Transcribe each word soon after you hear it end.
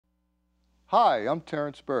Hi, I'm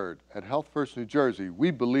Terrence Bird. At Health First New Jersey,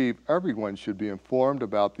 we believe everyone should be informed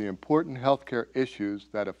about the important healthcare issues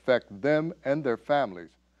that affect them and their families.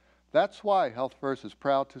 That's why Health First is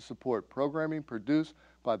proud to support programming produced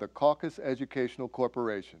by the Caucus Educational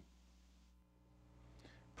Corporation.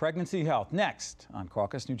 Pregnancy Health, next on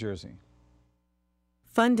Caucus, New Jersey.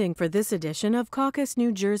 Funding for this edition of Caucus,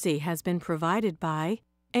 New Jersey has been provided by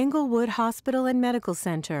Englewood Hospital and Medical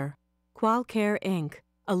Center, Qualcare Inc.,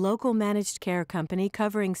 a local managed care company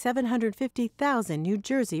covering 750,000 New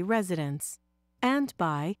Jersey residents, and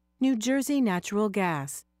by New Jersey Natural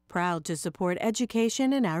Gas, proud to support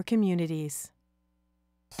education in our communities.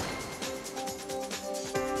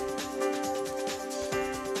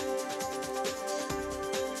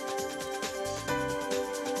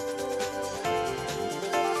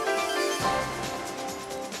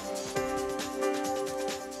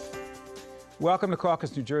 Welcome to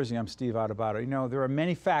Caucus, New Jersey. I'm Steve Adubato. You know, there are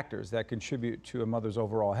many factors that contribute to a mother's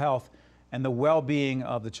overall health and the well-being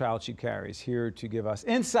of the child she carries. Here to give us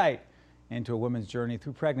insight into a woman's journey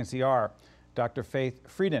through pregnancy are Dr. Faith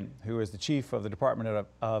Frieden, who is the chief of the Department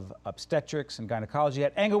of Obstetrics and Gynecology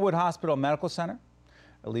at Englewood Hospital Medical Center,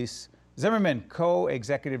 Elise Zimmerman,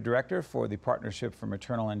 co-executive director for the Partnership for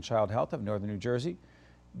Maternal and Child Health of Northern New Jersey,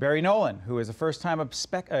 Barry Nolan, who is a first-time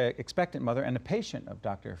expectant mother and a patient of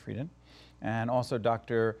Dr. Frieden, and also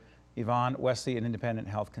Dr. Yvonne, Wesley, an independent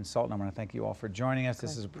health consultant. I want to thank you all for joining us.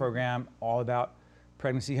 This is a program all about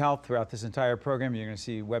pregnancy health. Throughout this entire program, you're going to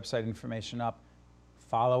see website information up.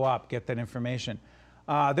 Follow up, get that information.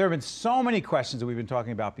 There have been so many questions that we've been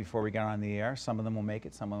talking about before we got on the air. Some of them will make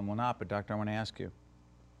it, some of them will not. But Doctor, I want to ask you,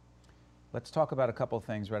 let's talk about a couple of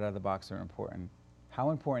things right out of the box that are important. How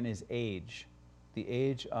important is age, the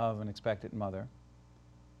age of an expectant mother,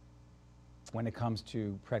 when it comes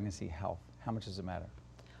to pregnancy health? How much does it matter?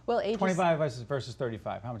 Well, age 25 versus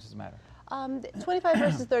 35, how much does it matter? 25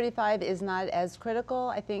 versus 35 is not as critical.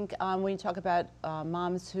 I think when you talk about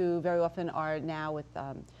moms who very often are now with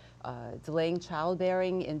delaying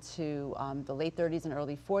childbearing into the late 30s and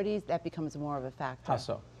early 40s, that becomes more of a factor. How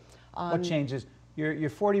so? What changes? You're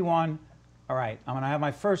 41. All right, I'm going to have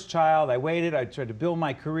my first child. I waited. I tried to build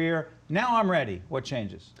my career. Now I'm ready. What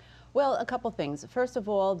changes? Well, a couple things. First of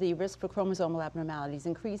all, the risk for chromosomal abnormalities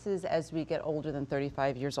increases as we get older than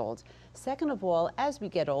 35 years old. Second of all, as we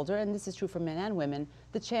get older, and this is true for men and women,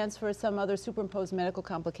 the chance for some other superimposed medical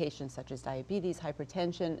complications such as diabetes,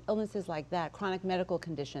 hypertension, illnesses like that, chronic medical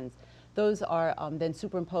conditions, those are then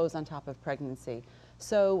superimposed on top of pregnancy.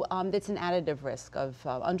 So it's an additive risk of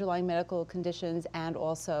underlying medical conditions and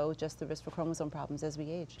also just the risk for chromosome problems as we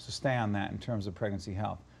age. So stay on that in terms of pregnancy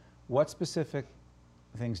health. What specific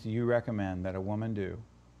things do you recommend that a woman do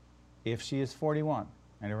if she is 41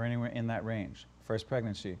 and or anywhere in that range, first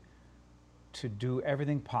pregnancy, to do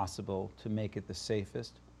everything possible to make it the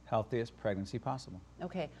safest, healthiest pregnancy possible?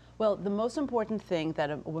 Okay. Well, the most important thing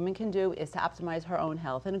that a woman can do is to optimize her own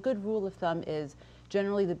health. And a good rule of thumb is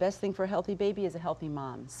generally the best thing for a healthy baby is a healthy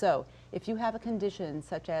mom. So if you have a condition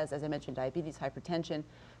such as I mentioned, diabetes, hypertension,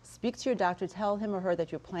 speak to your doctor, tell him or her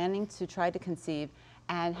that you're planning to try to conceive,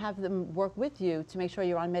 and have them work with you to make sure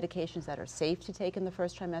you're on medications that are safe to take in the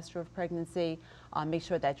first trimester of pregnancy, make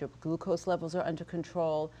sure that your glucose levels are under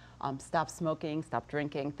control, stop smoking, stop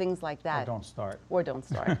drinking, things like that. Or don't start. Or don't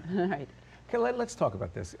start, right. Okay, let's talk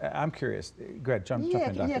about this. I'm curious. Go ahead, jump in,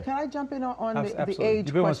 Doctor. Yeah, can I jump in on the age Absolutely. You've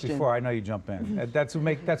been once before. I know you jump in. That's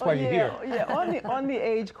why you're here. Yeah, on the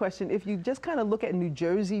age question, if you just kind of look at New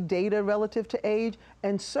Jersey data relative to age,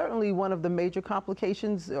 and certainly one of the major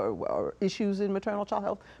complications or issues in maternal child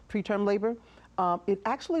health, preterm labor, it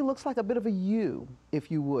actually looks like a bit of a U, if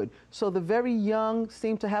you would. So the very young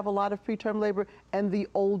seem to have a lot of preterm labor, and the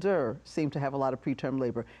older seem to have a lot of preterm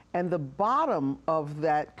labor. And the bottom of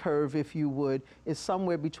that curve, if you would, is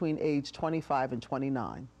somewhere between age 25 and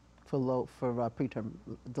 29 for preterm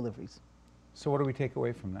deliveries. So what do we take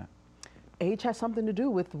away from that? Age has something to do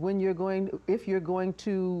with when you're going, if you're going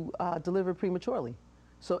to deliver prematurely.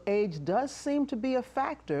 So age does seem to be a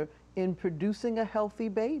factor in producing a healthy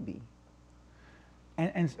baby.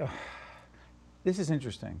 And this is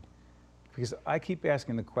interesting because I keep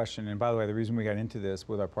asking the question, and by the way, the reason we got into this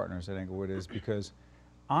with our partners at Englewood is because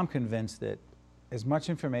I'm convinced that as much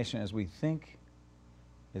information as we think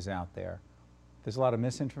is out there, there's a lot of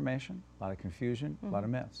misinformation, a lot of confusion, a lot of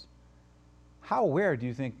myths. How aware do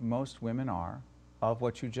you think most women are of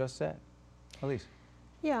what you just said? Elise?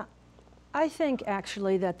 Yeah, I think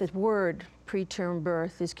actually that the word preterm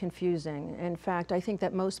birth is confusing. In fact, I think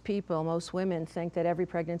that most people, most women think that every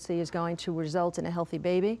pregnancy is going to result in a healthy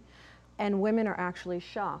baby, and women are actually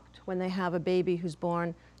shocked when they have a baby who's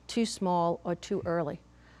born too small or too early.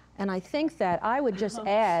 And I think that I would just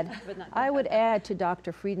add, I would add to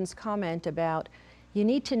Dr. Frieden's comment about you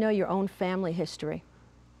need to know your own family history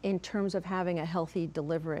in terms of having a healthy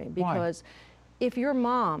delivery. Because if your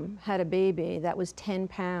mom had a baby that was 10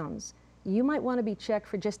 pounds, you might want to be checked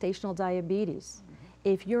for gestational diabetes.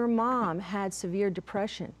 If your mom had severe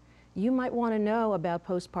depression, you might want to know about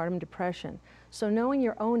postpartum depression. So knowing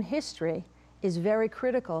your own history is very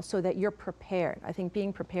critical so that you're prepared. I think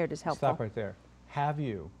being prepared is helpful. Stop right there. Have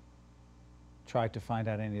you tried to find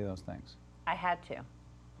out any of those things? I had to.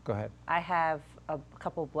 Go ahead. I have a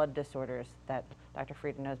couple blood disorders that Dr.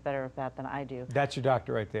 Frieden knows better about than I do. That's your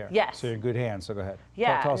doctor right there. Yes. So you're in good hands, so go ahead.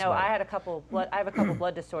 Yeah, Tell us no, about I it. had a couple blood, I have a couple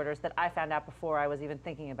blood disorders that I found out before I was even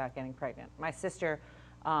thinking about getting pregnant. My sister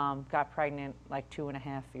got pregnant like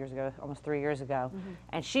 2.5 years ago, almost 3 years ago,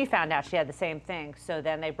 and she found out she had the same thing. So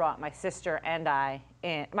then they brought my sister and I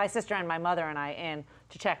in, my sister and my mother and I in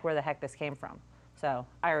to check where the heck this came from. So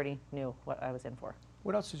I already knew what I was in for.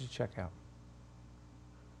 What else did you check out?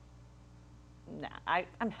 Nah,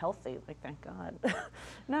 I'm healthy, like, thank God.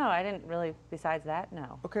 No, I didn't really, besides that,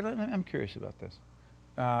 no. Okay, I'm curious about this.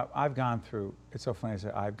 I've gone through, it's so funny to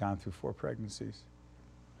say, I've gone through 4 pregnancies.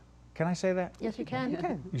 Can I say that? Yes, you can. You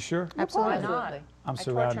can. You sure? Absolutely. Why not? I'm I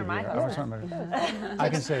surrounded torture my here. I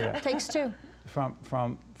can say that. Takes 2. From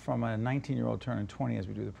a 19-year-old turning 20 as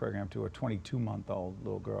we do the program to a 22-month-old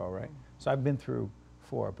little girl, right? So I've been through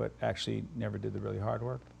 4, but actually never did the really hard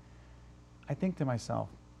work. I think to myself,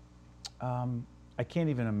 I can't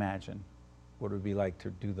even imagine what it would be like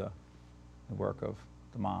to do the work of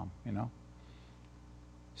the mom, you know?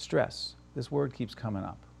 Stress. This word keeps coming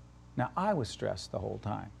up. Now, I was stressed the whole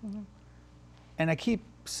time. And I keep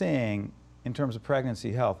saying, in terms of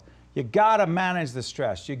pregnancy health, you gotta manage the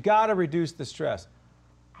stress. You gotta reduce the stress.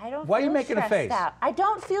 I don't Why are you feel making a stressed face? out. I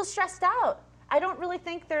don't feel stressed out. I don't really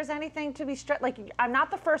think there's anything to be stressed. Like, I'm not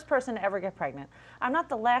the first person to ever get pregnant. I'm not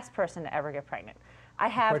the last person to ever get pregnant. I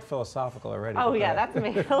have. Quite philosophical already. Oh but yeah, go ahead.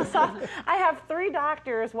 that's me. I have 3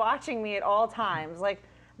 doctors watching me at all times. Like,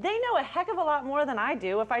 they know a heck of a lot more than I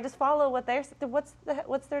do. If I just follow what they're,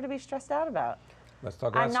 what's there to be stressed out about? Let's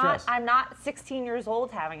talk about stress. I'm not 16 years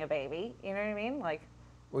old having a baby. You know what I mean? Like.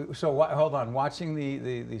 So hold on, watching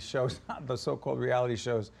the shows, the so-called reality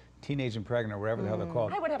shows, Teenage and Pregnant, or whatever the hell they're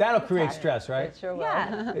called, that'll create stress, right? It sure will.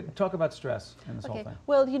 Yeah. Talk about stress in this whole Okay. thing.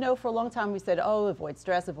 Well, you know, for a long time we said, oh, avoid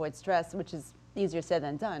stress, which is easier said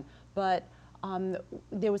than done. But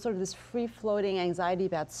there was sort of this free-floating anxiety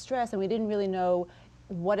about stress, and we didn't really know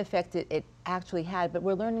what effect it actually had. But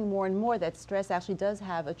we're learning more and more that stress actually does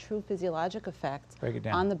have a true physiologic effect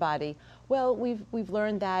on the body. Well, we've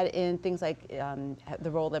learned that in things like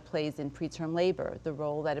the role that it plays in preterm labor, the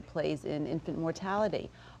role that it plays in infant mortality.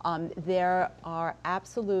 There are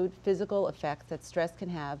absolute physical effects that stress can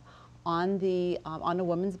have on a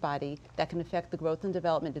woman's body that can affect the growth and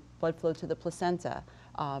development of blood flow to the placenta,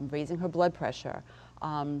 raising her blood pressure,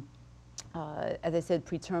 as I said,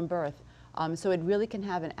 preterm birth. So it really can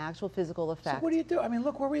have an actual physical effect. So what do you do? I mean,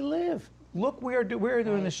 look where we live. Look, we're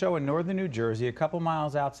doing the show in northern New Jersey, a couple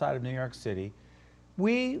miles outside of New York City.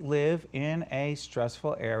 We live in a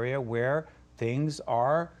stressful area where things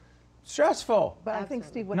are stressful. But I think,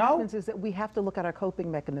 Steve, what No? happens is that we have to look at our coping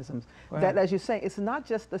mechanisms. That, as you're saying, it's not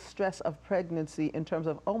just the stress of pregnancy in terms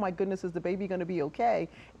of, oh my goodness, is the baby going to be okay?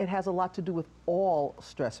 It has a lot to do with all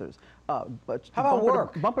stressors. But How about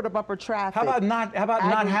work? Bumper to bumper traffic. How about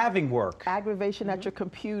not having work? Aggravation at your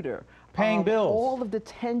computer. Paying bills. All of the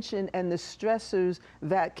tension and the stressors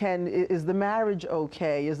that can, is the marriage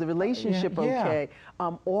okay? Is the relationship okay?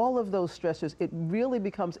 All of those stressors, it really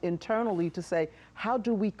becomes internally to say, how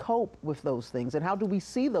do we cope with those things? And how do we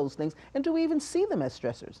see those things? And do we even see them as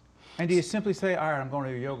stressors? And do you simply say, all right, I'm going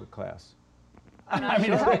to a yoga class? I'm not a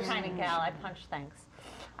yoga kind of gal. I punch things.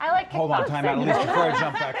 I like kickboxing. Hold on, time out, Elise, before I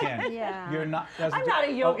jump back in. Yeah. You're not. I'm not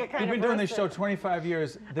a yoga kind of You've been doing this show person. 25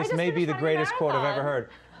 years. This just may be finished the running a greatest quote I've ever marathon. heard.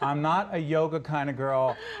 I'm not a yoga kind of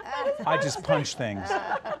girl. I just punch things.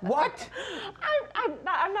 What?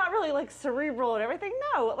 I'm not really like cerebral and everything.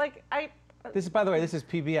 No, like This is, by the way, this is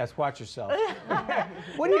PBS. Watch yourself.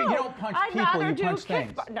 What do you don't punch people, you punch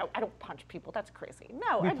things. No, I don't punch people. That's crazy.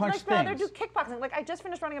 No, You I'd punch like rather do things. kickboxing. Like, I just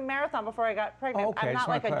finished running a marathon before I got pregnant. Oh, okay, I I'm just not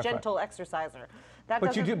wanna like a clarify. gentle exerciser. That But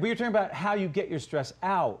doesn't. you're talking about how you get your stress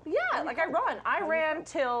out. Yeah, like I run. I ran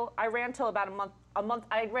till about a month.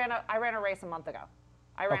 I ran a race a month ago.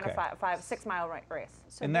 I ran Okay. a 6 mile race.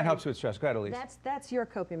 So And that helps with stress. Go ahead, Elise. That's your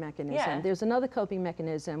coping mechanism. Yeah. There's another coping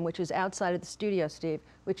mechanism, which is outside of the studio, Steve,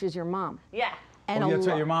 which is your mom. Yeah. And Oh, a that's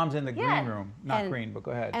right, lo- your mom's in the green Yeah. room. Not And- green, but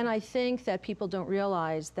go ahead. And I think that people don't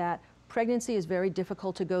realize that pregnancy is very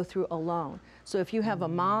difficult to go through alone. So if you have a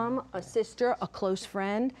mom, a sister, a close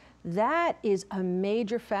friend, that is a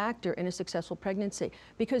major factor in a successful pregnancy,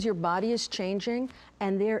 because your body is changing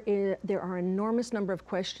and there are an enormous number of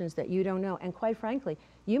questions that you don't know. And quite frankly,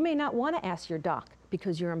 you may not want to ask your doc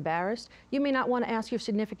because you're embarrassed. You may not want to ask your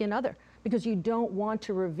significant other because you don't want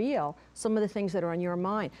to reveal some of the things that are on your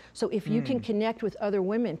mind. So if you can connect with other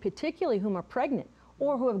women, particularly whom are pregnant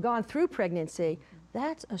or who have gone through pregnancy,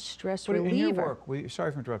 that's a stress reliever. In your work,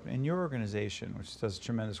 sorry for interrupting, in your organization, which does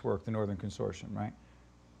tremendous work, the Northern Consortium, right?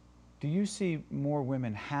 Do you see more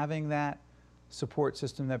women having that support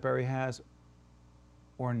system that Barry has,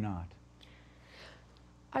 or not?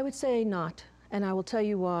 I would say not, and I will tell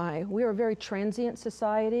you why. We are a very transient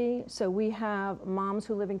society, so we have moms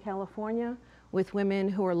who live in California with women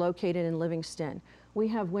who are located in Livingston. We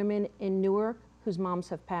have women in Newark whose moms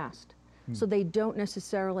have passed. So they don't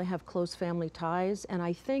necessarily have close family ties, and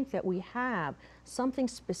I think that we have something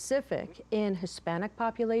specific in Hispanic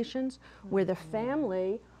populations where the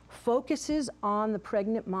family focuses on the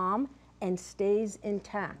pregnant mom and stays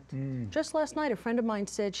intact. Just last night, a friend of mine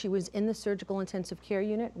said she was in the surgical intensive care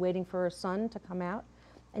unit waiting for her son to come out,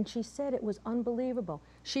 and she said it was unbelievable.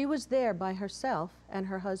 She was there by herself and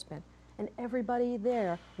her husband, and everybody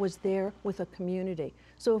there was there with a community.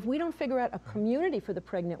 So if we don't figure out a community for the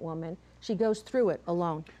pregnant woman, she goes through it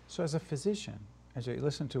alone. So as a physician, as you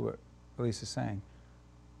listen to what Elise is saying,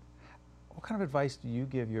 what kind of advice do you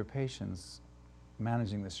give your patients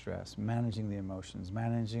managing the stress, managing the emotions,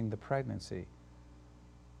 managing the pregnancy,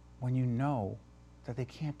 when you know that they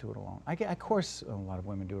can't do it alone? Of course, a lot of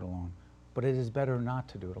women do it alone, but it is better not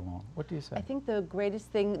to do it alone. What do you say? I think the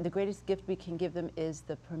greatest thing, the greatest gift we can give them is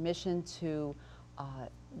the permission to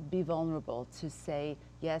be vulnerable, to say,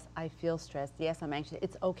 yes, I feel stressed, yes, I'm anxious,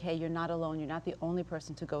 it's okay, you're not alone, you're not the only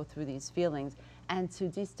person to go through these feelings, and to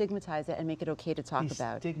destigmatize it and make it okay to talk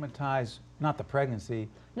about. Destigmatize, not the pregnancy,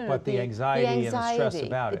 but the anxiety and the stress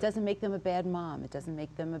about it. It doesn't make them a bad mom, it doesn't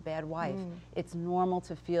make them a bad wife. It's normal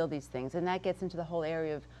to feel these things, and that gets into the whole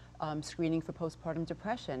area of screening for postpartum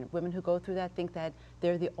depression. Women who go through that think that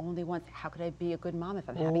they're the only ones. How could I be a good mom if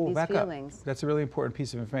I'm having these feelings? Up. That's a really important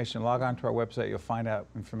piece of information. Log on to our website, you'll find out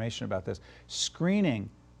information about this.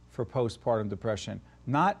 Screening for postpartum depression,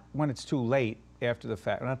 not when it's too late after the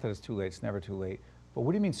fact. Not that it's too late, it's never too late. But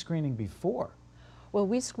what do you mean screening before? Well,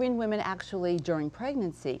 we screen women actually during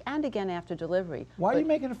pregnancy and again after delivery. Why are you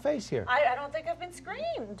making a face here? I don't think I've been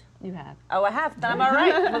screened. You have. Oh, I have. Then I'm all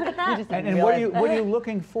right. Look at that. And what are you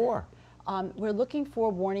looking for? We're looking for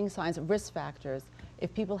warning signs, risk factors.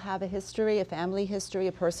 If people have a history, a family history,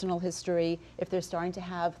 a personal history, if they're starting to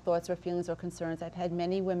have thoughts or feelings or concerns. I've had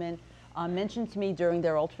many women mention to me during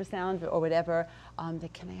their ultrasound or whatever,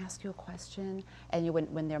 that, can I ask you a question? And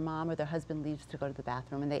when their mom or their husband leaves to go to the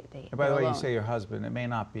bathroom and and by the way, you say your husband, it may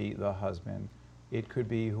not be the husband. It could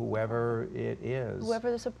be whoever it is.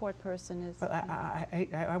 Whoever the support person is. But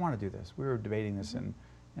I want to do this. We were debating this in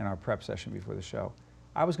our prep session before the show.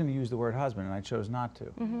 I was going to use the word husband, and I chose not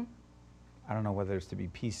to. I don't know whether it's to be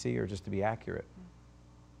PC or just to be accurate.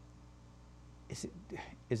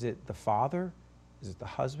 Is it the father? Is it the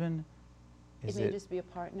husband? It may just be a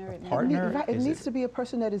partner. It needs to be a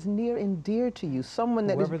person that is near and dear to you, someone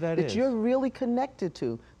that you're really connected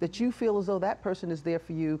to, that you feel as though that person is there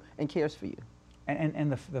for you and cares for you.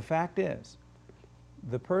 And the fact is,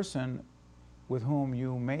 the person with whom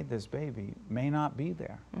you made this baby may not be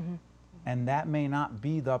there. And that may not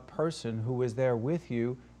be the person who is there with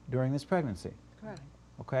you during this pregnancy. Correct.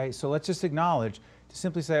 Okay, so let's just acknowledge, to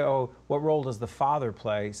simply say, oh, what role does the father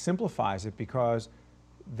play, simplifies it, because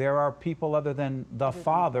there are people other than the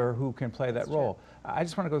father who can play that role. I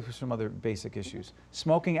just want to go through some other basic issues.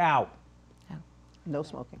 Smoking out. No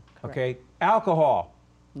smoking. Okay, alcohol.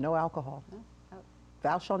 No alcohol. No.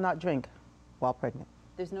 Thou shalt not drink while pregnant.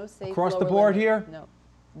 There's no safe across the board here? No.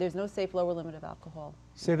 There's no safe lower limit of alcohol.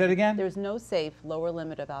 Say that again? There's no safe lower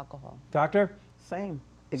limit of alcohol. Doctor? Same.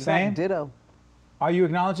 Exact ditto. Are you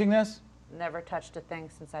acknowledging this? Never touched a thing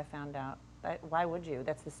since I found out. Why would you?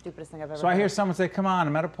 That's the stupidest thing I've ever heard. So I hear someone say, come on,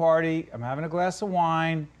 I'm at a party, I'm having a glass of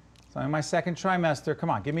wine, it's only my second trimester, come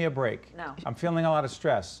on, give me a break. No. I'm feeling a lot of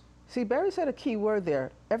stress. See, Barry said a key word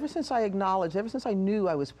there. Ever since I knew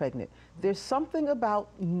I was pregnant, there's something about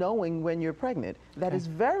knowing when you're pregnant that is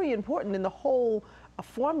very important in the whole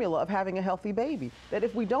formula of having a healthy baby. That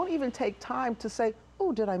if we don't even take time to say,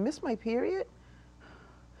 oh, did I miss my period?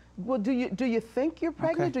 Well, do you think you're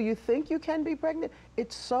pregnant? Okay. Do you think you can be pregnant?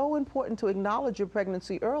 It's so important to acknowledge your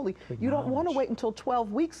pregnancy early. You don't want to wait until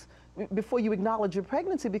 12 weeks before you acknowledge your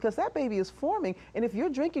pregnancy, because that baby is forming, and if you're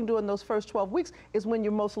drinking during those first 12 weeks is when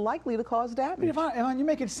you're most likely to cause damage. But Yvonne, you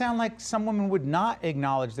make it sound like some women would not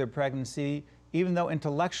acknowledge their pregnancy, even though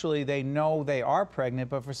intellectually they know they are pregnant,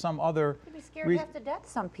 but for some other They'd be scared half to death,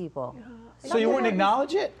 some people. So you wouldn't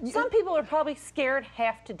acknowledge it? Some people are probably scared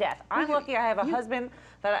half to death. I'm lucky I have a husband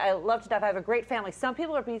that I love to death. I have a great family. Some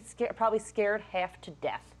people are probably scared half to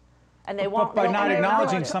death. And they won't. But by not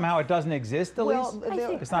acknowledging, somehow it doesn't exist, Elise?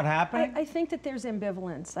 Well, it's not happening? I think that there's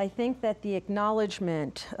ambivalence. I think that the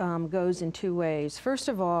acknowledgement goes in two ways. First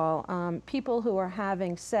of all, people who are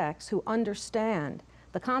having sex, who understand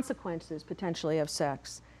the consequences potentially of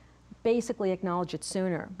sex, basically acknowledge it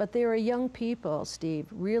sooner. But there are young people, Steve,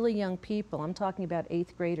 really young people, I'm talking about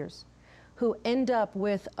 8th graders, who end up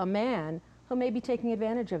with a man who may be taking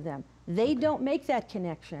advantage of them. They don't make that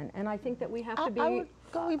connection, and I think that we have to be... I would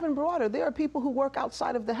go even broader. There are people who work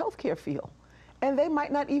outside of the healthcare field, and they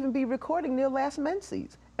might not even be recording their last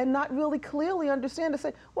menses and not really clearly understand to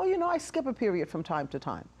say, well, you know, I skip a period from time to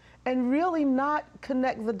time, and really not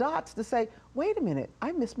connect the dots to say, wait a minute,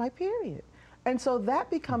 I missed my period. And so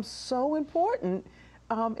that becomes so important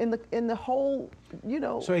in the whole, you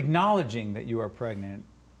know. So acknowledging that you are pregnant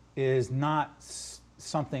is not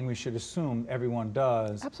something we should assume everyone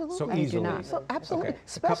does so easily. So, absolutely, Okay.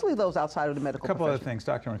 Especially those outside of the medical profession. A couple other things,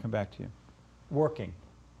 Doctor, I want to come back to you. Working.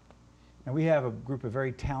 And we have a group of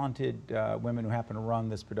very talented women who happen to run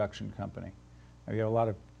this production company. And we have a lot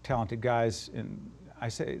of talented guys, and I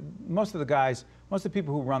say most of the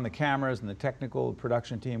people who run the cameras and the technical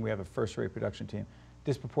production team, we have a first-rate production team,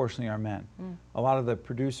 disproportionately are men. A lot of the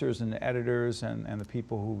producers and the editors and the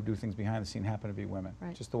people who do things behind the scene happen to be women,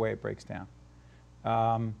 just the way it breaks down.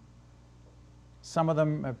 Some of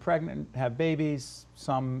them are pregnant, have babies,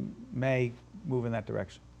 some may move in that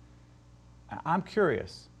direction. I'm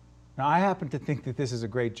curious. Now, I happen to think that this is a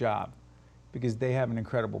great job because they have an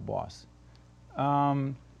incredible boss.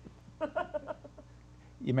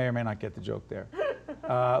 You may or may not get the joke there.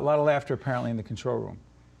 A lot of laughter apparently in the control room.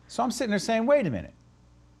 So I'm sitting there saying, wait a minute.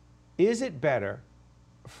 Is it better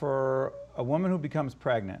for a woman who becomes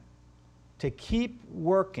pregnant to keep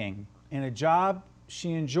working in a job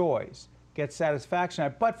she enjoys, gets satisfaction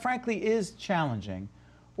at, but frankly is challenging?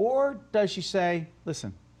 Or does she say,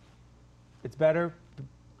 listen, it's better,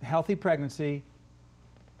 healthy pregnancy,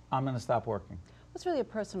 I'm going to stop working? It's really a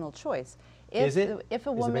personal choice. Is it? If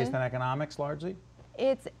a is woman, it based on economics largely?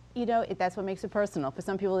 It's, you know, that's what makes it personal. For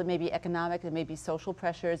some people it may be economic, it may be social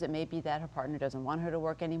pressures, it may be that her partner doesn't want her to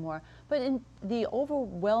work anymore. But in the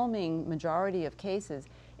overwhelming majority of cases,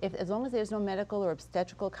 as long as there's no medical or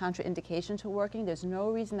obstetrical contraindication to working, there's no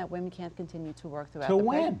reason that women can't continue to work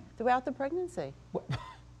throughout the pregnancy.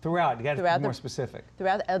 Throughout, you got to be more specific.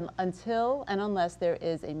 Throughout, until and unless there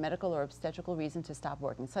is a medical or obstetrical reason to stop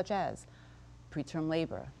working, such as preterm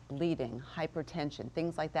labor, bleeding, hypertension,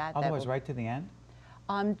 things like that. Otherwise, right to the end?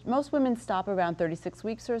 Most women stop around 36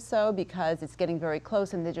 weeks or so because it's getting very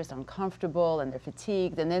close and they're just uncomfortable and they're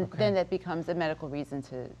fatigued, and then that becomes a medical reason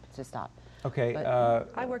to stop. Okay.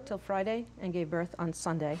 I worked till Friday and gave birth on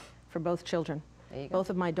Sunday for both children, both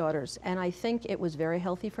of my daughters. And I think it was very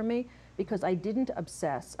healthy for me because I didn't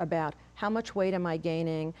obsess about how much weight am I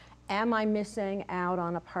gaining, am I missing out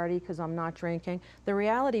on a party because I'm not drinking. The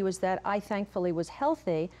reality was that I thankfully was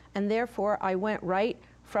healthy, and therefore I went right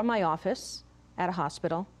from my office at a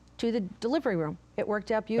hospital to the delivery room. It worked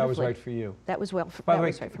out beautifully. That was right for you. That was well. By the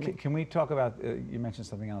way, right for me. Can we talk about? You mentioned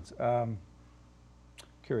something else.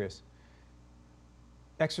 Curious.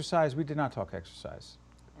 Exercise. We did not talk exercise.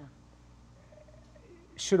 Yeah.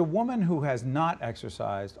 Should a woman who has not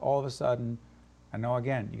exercised all of a sudden? I know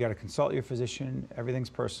again, you got to consult your physician. Everything's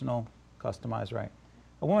personal, customized, right?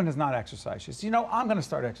 A woman has not exercised. She says, you know, I'm going to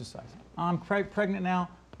start exercising. I'm pregnant now,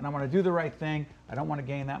 and I want to do the right thing. I don't want to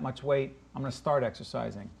gain that much weight. I'm going to start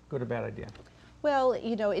exercising. Good or bad idea? Well,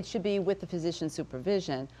 you know, it should be with the physician's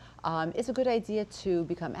supervision. It's a good idea to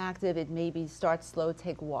become active. It maybe start slow,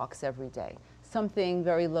 take walks every day. Something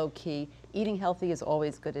very low key. Eating healthy is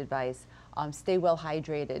always good advice. Stay well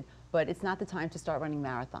hydrated, but it's not the time to start running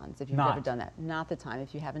marathons if you've never done that. Not the time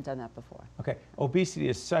if you haven't done that before. Okay, obesity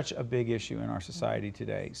is such a big issue in our society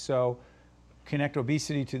today. So connect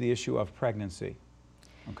obesity to the issue of pregnancy.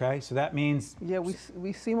 Okay, so that means... Yeah,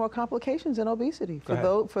 we see more complications in obesity.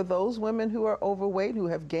 For those women who are overweight, who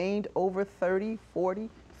have gained over 30, 40,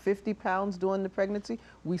 50 pounds during the pregnancy,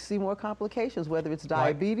 we see more complications, whether it's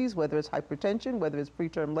diabetes, whether it's hypertension, whether it's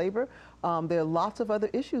preterm labor. There are lots of other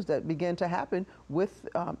issues that begin to happen with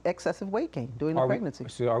excessive weight gain during the pregnancy.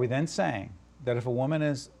 So are we then saying that if a woman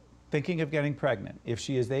is thinking of getting pregnant, if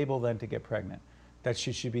she is able then to get pregnant, that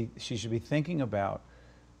she should be thinking about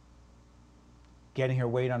getting her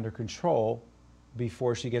weight under control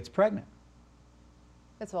before she gets pregnant?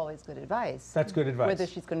 That's always good advice. That's good advice. Whether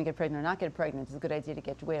she's going to get pregnant or not get pregnant, it's a good idea to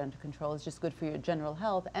get your weight under control. It's just good for your general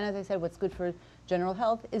health. And as I said, what's good for general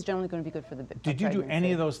health is generally going to be good for the Did you do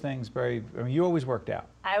any of those things, Barry? I mean, you always worked out.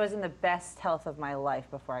 I was in the best health of my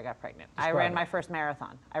life before I got pregnant. I ran my first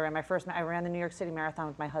marathon. I ran the New York City Marathon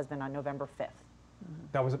with my husband on November 5th.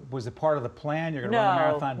 That was it part of the plan? You're going to run a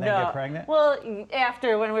marathon and then get pregnant? Well,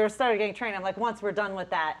 after, when we started getting trained, I'm like, once we're done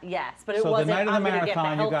with that, yes. But it wasn't, the night of the I'm gonna get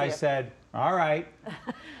marathon, you guys said, all right.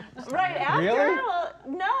 Right after? Really? Well,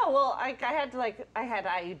 no. Well, I had to, like, I had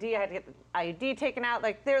IUD. I had to get the IUD taken out.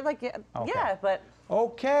 Like, they're like, yeah, but.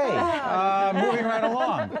 Okay, moving right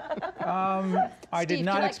along. I did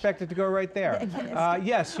not expect it to go right there.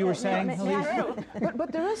 Yes, you were saying, Elise?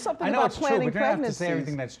 But there is something I know about it's true, planning but you don't have to pregnancies. say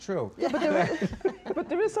everything that's true. Yeah, but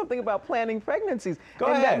there is something about planning pregnancies. Go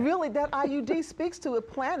and ahead. that really, that IUD speaks to it,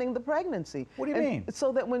 planning the pregnancy. What do you mean?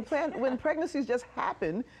 So that when pregnancies just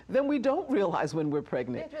happen, then we don't realize when we're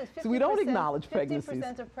pregnant. So we don't acknowledge pregnancies.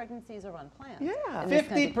 50% of pregnancies are unplanned. Yeah.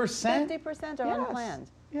 50%? 50% are unplanned.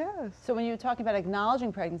 Yes. So when you're talking about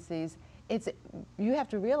acknowledging pregnancies, you have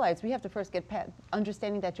to realize, we have to first get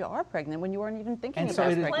understanding that you are pregnant when you weren't even thinking about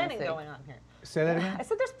pregnancy. There's planning going on here. Say that again? I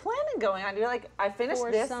said there's planning going on. You're like, I finished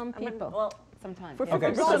For this. some people. Well, Sometimes.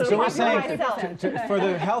 Okay, so we're saying for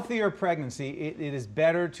the healthier pregnancy, it is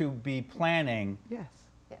better to be planning Yes.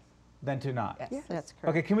 than to not. Yes. Yes. That's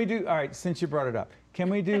correct. Okay, can we do, all right, since you brought it up, can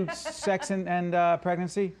we do sex and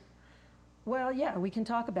pregnancy? Well, yeah, we can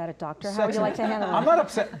talk about it, doctor. How Sex would you like to handle it? I'm not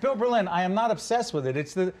upset. Bill Berlin, I am not obsessed with it.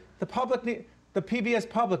 It's the public, the PBS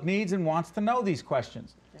public needs and wants to know these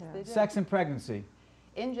questions. Yes, they do. Sex and pregnancy.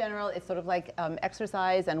 In general, it's sort of like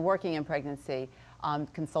exercise and working in pregnancy.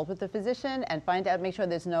 Consult with the physician and find out, make sure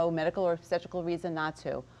there's no medical or obstetrical reason not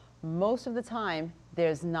to. Most of the time,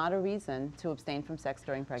 there's not a reason to abstain from sex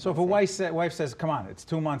during pregnancy. So if a wife says, come on, it's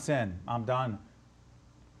 2 months in, I'm done,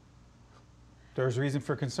 there's reason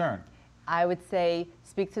for concern. I would say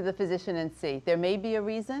speak to the physician and see. There may be a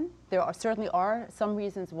reason. There certainly are some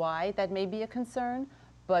reasons why that may be a concern,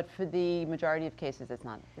 but for the majority of cases, it's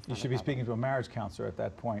not. You should be speaking to a marriage counselor at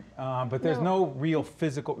that point. But there's no real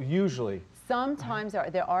physical, usually. Sometimes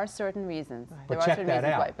there are certain reasons. But There are check certain that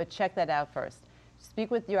reasons out. why, but check that out first.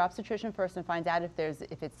 Speak with your obstetrician first and find out if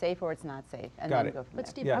it's safe or it's not safe, and Got then it. go from But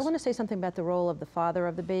there. Steve, Yes. I want to say something about the role of the father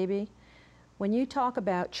of the baby. When you talk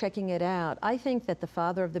about checking it out, I think that the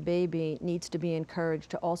father of the baby needs to be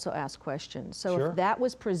encouraged to also ask questions. So Sure. if that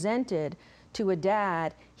was presented to a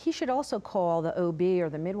dad, he should also call the OB or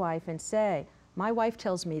the midwife and say, my wife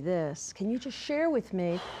tells me this. Can you just share with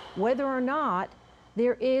me whether or not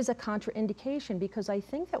there is a contraindication? Because I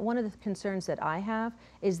think that one of the concerns that I have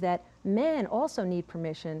is that men also need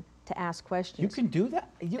permission to ask questions. You can do that?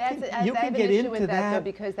 You I can have get an issue into with that, though, that?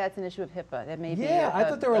 because that's an issue of HIPAA. That may be I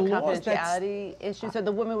thought there were a laws that's- confidentiality issue. So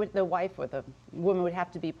the wife or the woman would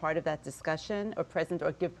have to be part of that discussion or present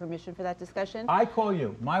or give permission for that discussion. I call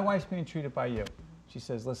you. My wife's being treated by you. She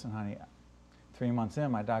says, listen, honey, 3 months in,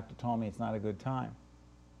 my doctor told me it's not a good time.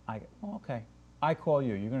 I go, oh, okay. I call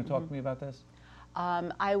you. You're going to talk to me about this?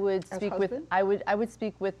 I would speak with husband? I would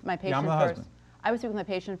speak with my patient I'm the first. husband. I would speak with my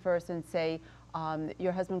patient first and say,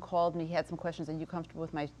 your husband called me. He had some questions. Are you comfortable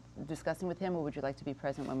with my discussing with him, or would you like to be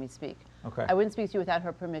present when we speak? Okay. I wouldn't speak to you without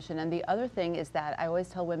her permission. And the other thing is that I always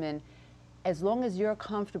tell women, as long as you're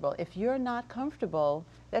comfortable. If you're not comfortable,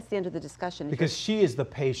 that's the end of the discussion. Because she is the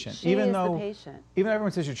patient. She even is though, the patient. Even though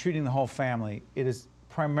everyone says you're treating the whole family, it is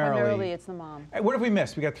primarily it's the mom. What have we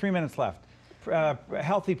missed? We got 3 minutes left.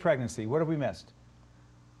 Healthy pregnancy. What have we missed?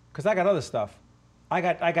 Because I got other stuff. I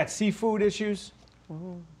got seafood issues.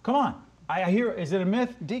 Come on. I hear. Is it a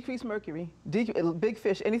myth? Decrease mercury. Big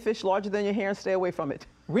fish, any fish larger than your hair, and stay away from it.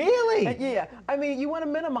 Really? Yeah, I mean, you want to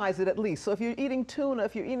minimize it at least. So if you're eating tuna,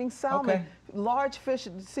 if you're eating salmon, Okay. large fish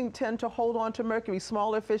tend to hold on to mercury.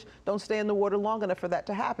 Smaller fish don't stay in the water long enough for that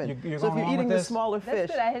to happen. You're so if going you're along eating with the this? smaller That's fish,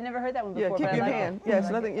 good. I had never heard that one before. yeah, keep but your I like hand. it. Yes,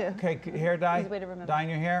 I like nothing. it. Yeah. Okay, hair dye. Easy way to remember. Dyeing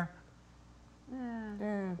your hair.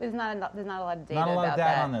 There's not a lot of data Not a lot about of data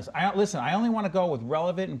that. on this. Listen, I only want to go with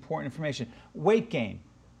relevant, important information. Weight gain.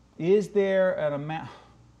 Is there an amount?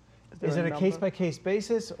 Is it a case-by-case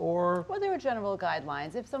basis, or? Well, there are general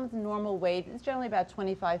guidelines. If someone's normal weight, it's generally about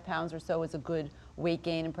 25 pounds or so is a good weight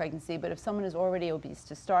gain in pregnancy. But if someone is already obese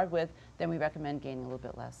to start with, then we recommend gaining a little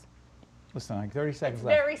bit less. Listen, like 30 seconds It's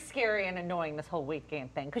left. very scary and annoying, this whole weight gain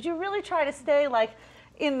thing, because you really try to stay like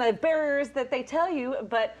in the barriers that they tell you,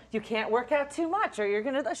 but you can't work out too much or you're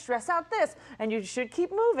going to stress out this, and you should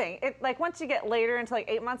keep moving. It, like once you get later into like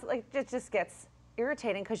 8 months, like it just gets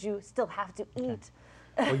irritating because you still have to eat.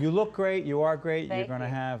 Well, you look great, you are great, Thank you're going to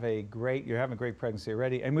you. have a great, you're having a great pregnancy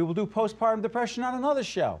already, and we will do postpartum depression on another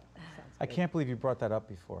show. I can't believe you brought that up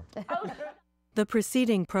before. The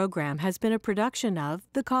preceding program has been a production of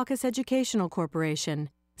the Caucus Educational Corporation,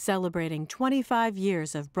 celebrating 25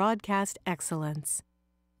 years of broadcast excellence,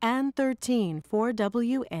 and 13 for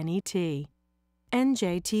WNET,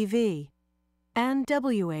 NJTV, and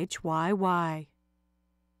WHYY.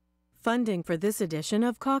 Funding for this edition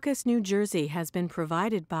of Caucus, New Jersey has been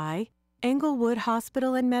provided by Englewood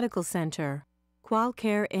Hospital and Medical Center,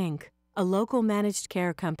 Qualcare Inc., a local managed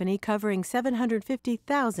care company covering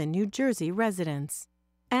 750,000 New Jersey residents,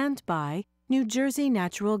 and by New Jersey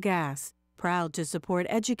Natural Gas, proud to support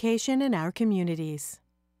education in our communities.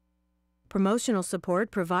 Promotional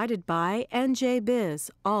support provided by NJ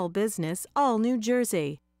Biz, all business, all New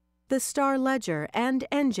Jersey, the Star Ledger and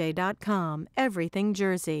NJ.com, everything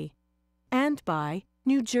Jersey, and by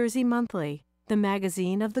New Jersey Monthly, the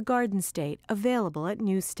magazine of the Garden State, available at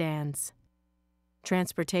newsstands.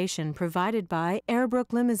 Transportation provided by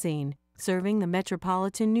Airbrook Limousine, serving the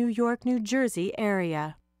metropolitan New York, New Jersey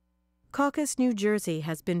area. Caucus, New Jersey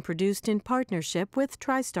has been produced in partnership with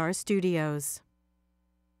TriStar Studios.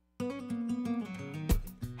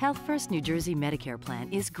 Health First New Jersey Medicare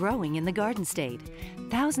Plan is growing in the Garden State.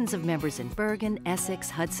 Thousands of members in Bergen, Essex,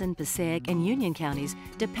 Hudson, Passaic, and Union counties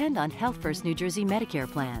depend on Health First New Jersey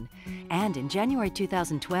Medicare Plan. And in January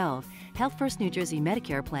 2012, Health First New Jersey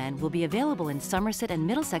Medicare Plan will be available in Somerset and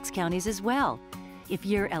Middlesex counties as well. If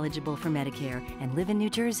you're eligible for Medicare and live in New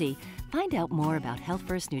Jersey, find out more about Health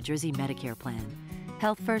First New Jersey Medicare Plan.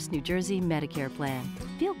 Health First New Jersey Medicare Plan.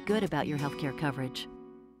 Feel good about your health care coverage.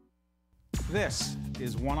 This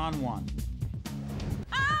is One-on-One.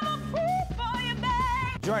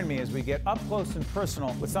 Join me as we get up close and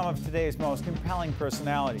personal with some of today's most compelling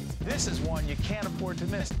personalities. This is one you can't afford to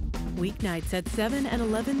miss. Weeknights at 7 and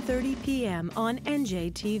 11:30 p.m. on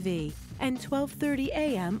NJTV and 12:30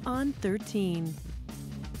 a.m. on 13.